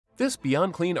This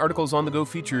Beyond Clean Articles on the Go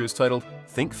feature is titled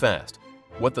Think Fast: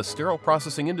 What the Sterile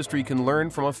Processing Industry Can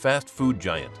Learn from a Fast Food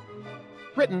Giant.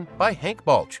 Written by Hank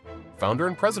Balch, founder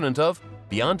and president of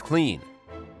Beyond Clean.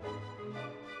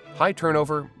 High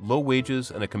turnover, low wages,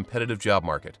 and a competitive job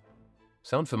market.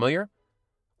 Sound familiar?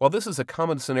 While this is a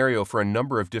common scenario for a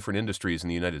number of different industries in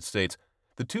the United States,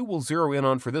 the two we'll zero in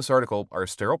on for this article are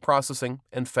sterile processing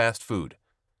and fast food.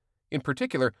 In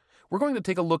particular, we're going to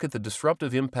take a look at the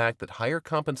disruptive impact that higher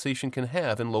compensation can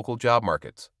have in local job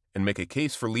markets, and make a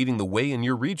case for leading the way in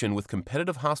your region with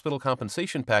competitive hospital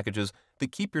compensation packages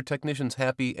that keep your technicians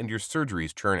happy and your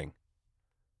surgeries churning.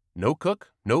 No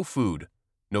cook, no food.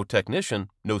 No technician,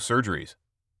 no surgeries.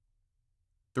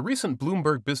 The recent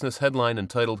Bloomberg business headline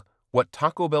entitled, "What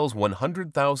Taco Bell's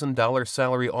 $100,000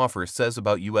 salary offer says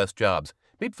about U.S. jobs,"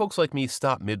 made folks like me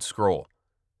stop mid-scroll.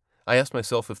 I asked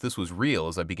myself if this was real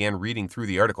as I began reading through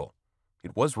the article.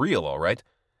 It was real, all right.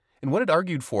 And what it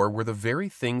argued for were the very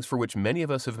things for which many of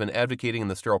us have been advocating in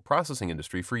the sterile processing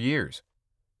industry for years.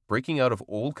 Breaking out of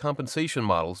old compensation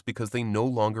models because they no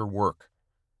longer work.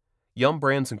 Yum!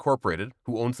 Brands Incorporated,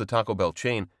 who owns the Taco Bell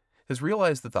chain, has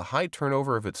realized that the high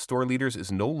turnover of its store leaders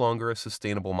is no longer a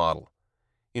sustainable model.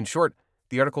 In short,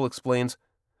 the article explains,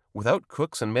 without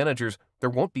cooks and managers, there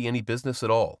won't be any business at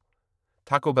all.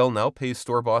 Taco Bell now pays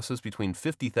store bosses between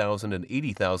 $50,000 and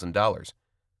 $80,000.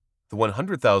 The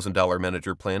 $100,000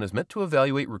 manager plan is meant to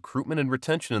evaluate recruitment and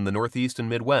retention in the Northeast and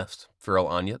Midwest, Farrell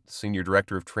Onyett, Senior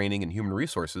Director of Training and Human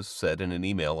Resources, said in an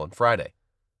email on Friday.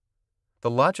 The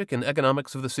logic and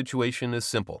economics of the situation is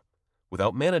simple.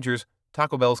 Without managers,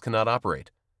 Taco Bells cannot operate.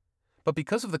 But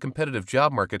because of the competitive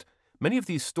job market, many of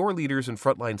these store leaders and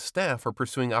frontline staff are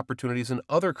pursuing opportunities in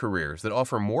other careers that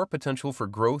offer more potential for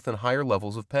growth and higher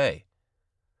levels of pay.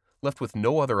 Left with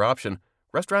no other option,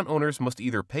 restaurant owners must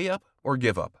either pay up or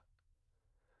give up.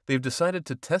 They've decided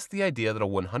to test the idea that a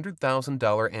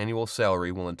 $100,000 annual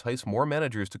salary will entice more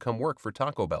managers to come work for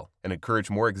Taco Bell and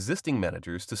encourage more existing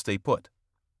managers to stay put.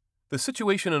 The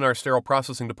situation in our sterile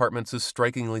processing departments is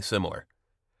strikingly similar.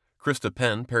 Krista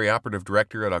Penn, perioperative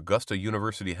director at Augusta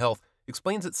University Health,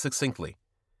 explains it succinctly.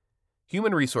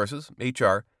 Human Resources,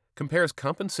 HR, compares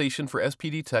compensation for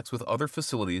SPD techs with other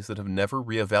facilities that have never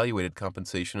reevaluated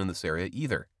compensation in this area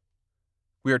either.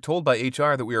 We are told by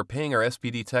HR that we are paying our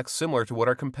SPD techs similar to what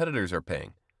our competitors are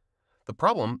paying. The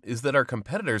problem is that our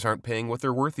competitors aren't paying what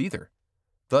they're worth either.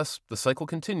 Thus, the cycle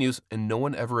continues and no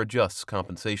one ever adjusts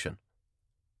compensation.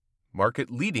 Market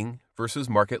leading versus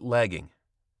market lagging.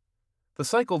 The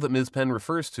cycle that Ms. Penn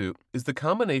refers to is the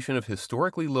combination of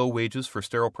historically low wages for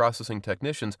sterile processing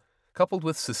technicians coupled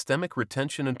with systemic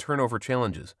retention and turnover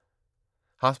challenges.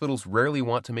 Hospitals rarely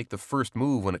want to make the first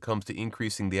move when it comes to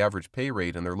increasing the average pay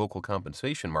rate in their local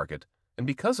compensation market, and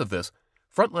because of this,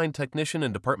 frontline technician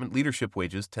and department leadership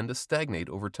wages tend to stagnate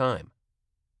over time.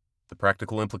 The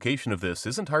practical implication of this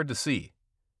isn't hard to see.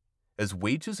 As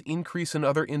wages increase in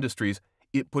other industries,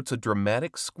 it puts a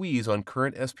dramatic squeeze on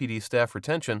current SPD staff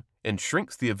retention and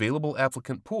shrinks the available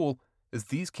applicant pool as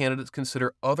these candidates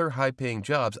consider other high-paying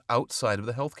jobs outside of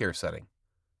the healthcare setting.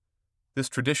 This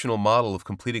traditional model of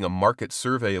completing a market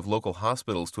survey of local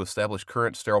hospitals to establish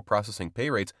current sterile processing pay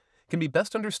rates can be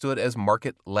best understood as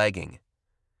market lagging.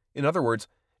 In other words,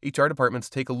 HR departments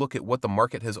take a look at what the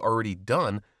market has already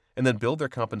done and then build their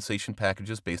compensation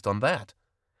packages based on that.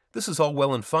 This is all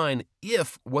well and fine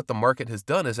if what the market has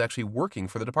done is actually working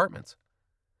for the departments.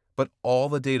 But all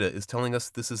the data is telling us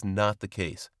this is not the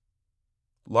case.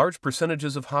 Large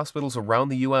percentages of hospitals around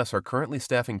the U.S. are currently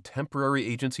staffing temporary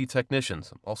agency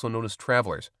technicians, also known as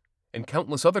travelers, and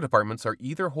countless other departments are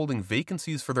either holding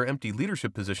vacancies for their empty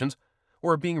leadership positions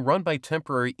or are being run by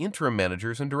temporary interim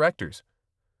managers and directors.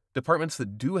 Departments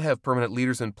that do have permanent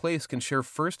leaders in place can share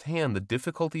firsthand the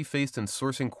difficulty faced in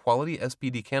sourcing quality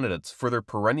SPD candidates for their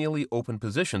perennially open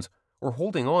positions or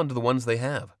holding on to the ones they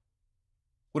have.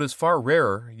 What is far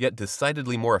rarer, yet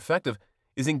decidedly more effective,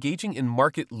 is engaging in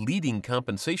market-leading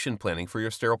compensation planning for your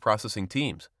sterile processing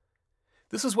teams.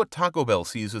 This is what Taco Bell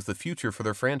sees as the future for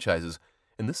their franchises,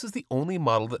 and this is the only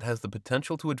model that has the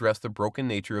potential to address the broken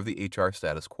nature of the HR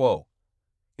status quo.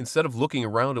 Instead of looking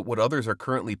around at what others are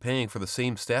currently paying for the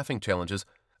same staffing challenges,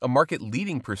 a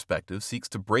market-leading perspective seeks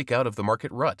to break out of the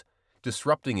market rut,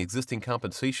 disrupting existing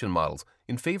compensation models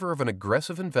in favor of an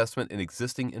aggressive investment in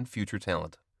existing and future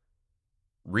talent.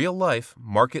 Real-life,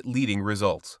 market-leading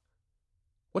results.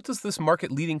 What does this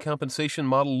market-leading compensation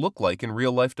model look like in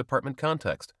real-life department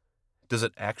context? Does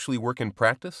it actually work in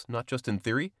practice, not just in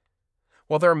theory?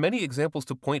 While there are many examples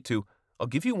to point to, I'll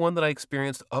give you one that I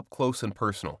experienced up close and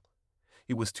personal.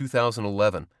 It was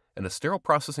 2011, and a sterile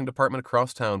processing department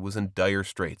across town was in dire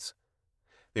straits.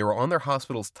 They were on their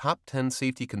hospital's top 10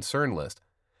 safety concern list.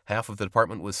 Half of the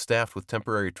department was staffed with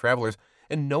temporary travelers,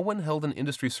 and no one held an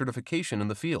industry certification in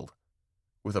the field.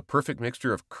 With a perfect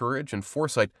mixture of courage and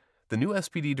foresight, the new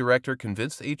SPD director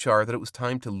convinced HR that it was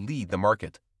time to lead the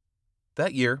market.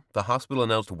 That year, the hospital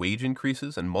announced wage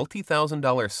increases and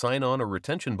multi-$1,000 sign-on or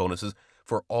retention bonuses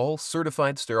for all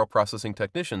certified sterile processing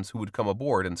technicians who would come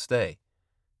aboard and stay.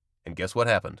 And guess what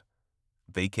happened?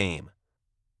 They came.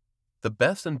 The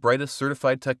best and brightest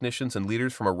certified technicians and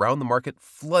leaders from around the market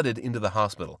flooded into the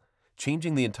hospital,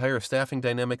 changing the entire staffing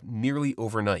dynamic nearly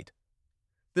overnight.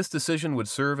 This decision would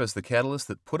serve as the catalyst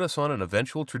that put us on an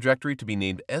eventual trajectory to be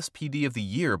named SPD of the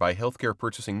Year by Healthcare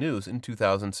Purchasing News in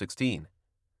 2016.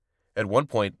 At one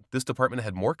point, this department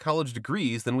had more college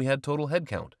degrees than we had total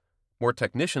headcount, more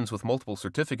technicians with multiple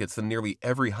certificates than nearly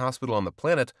every hospital on the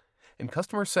planet, and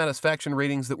customer satisfaction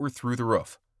ratings that were through the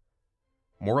roof.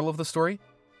 Moral of the story?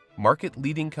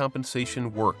 Market-leading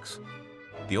compensation works.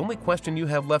 The only question you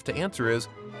have left to answer is,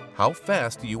 how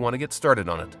fast do you want to get started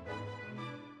on it?